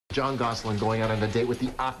John Gosselin going out on a date with the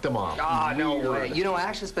Octomom. Ah, no way. You know, I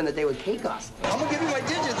actually spent the day with Kate Gosselin. I'm gonna give you my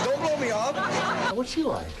digits. Don't blow me off. What's she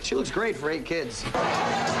like? She looks great for 8 kids.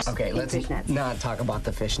 Okay, let's not talk about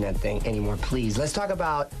the fishnet thing anymore, please. Let's talk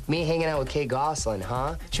about me hanging out with Kate Gosselin,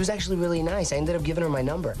 huh? She was actually really nice. I ended up giving her my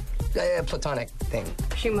number. Platonic thing.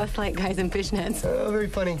 She must like guys in fishnets. Oh, very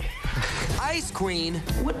funny. Ice Queen.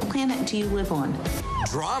 What planet do you live on?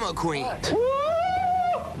 Drama Queen.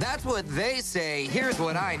 That's what they say. Here's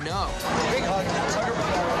what I know. Big hug.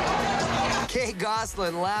 Kate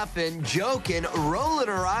Gosselin laughing, joking, rolling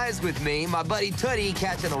her eyes with me. My buddy Tootie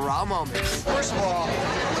catching the raw moments. First of all,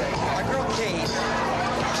 my girl Kate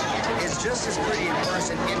is just as pretty in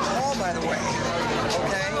person and tall, by the way.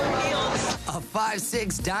 Okay? A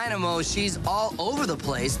 5'6" dynamo, she's all over the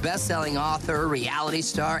place. Best-selling author, reality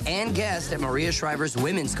star, and guest at Maria Shriver's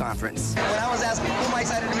Women's Conference. When I was asked who am I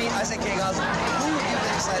excited to meet, I said Kate Gosselin. Who have you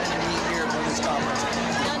been excited to meet here at Women's Conference?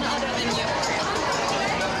 None other than you.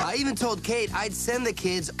 I even told Kate I'd send the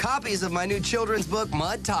kids copies of my new children's book,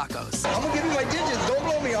 Mud Tacos. I'm gonna give you my digits. Don't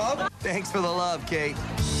blow me off. Thanks for the love, Kate.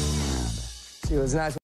 She was nice.